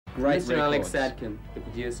Great Mr. Alex records. Sadkin, the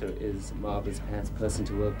producer, is a marvellous person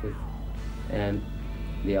to work with, and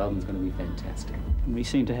the album's going to be fantastic. We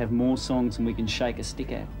seem to have more songs than we can shake a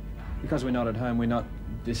stick at. Because we're not at home, we're not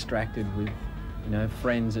distracted with, you know,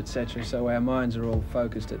 friends, etc. So our minds are all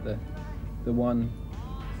focused at the one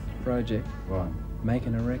project. Right.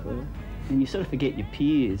 Making a record. And you sort of forget your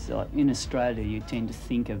peers. Like in Australia, you tend to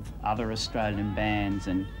think of other Australian bands,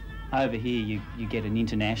 and over here you get an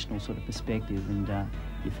international sort of perspective, and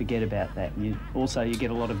you forget about that. And you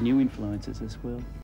get a lot of new influences as well.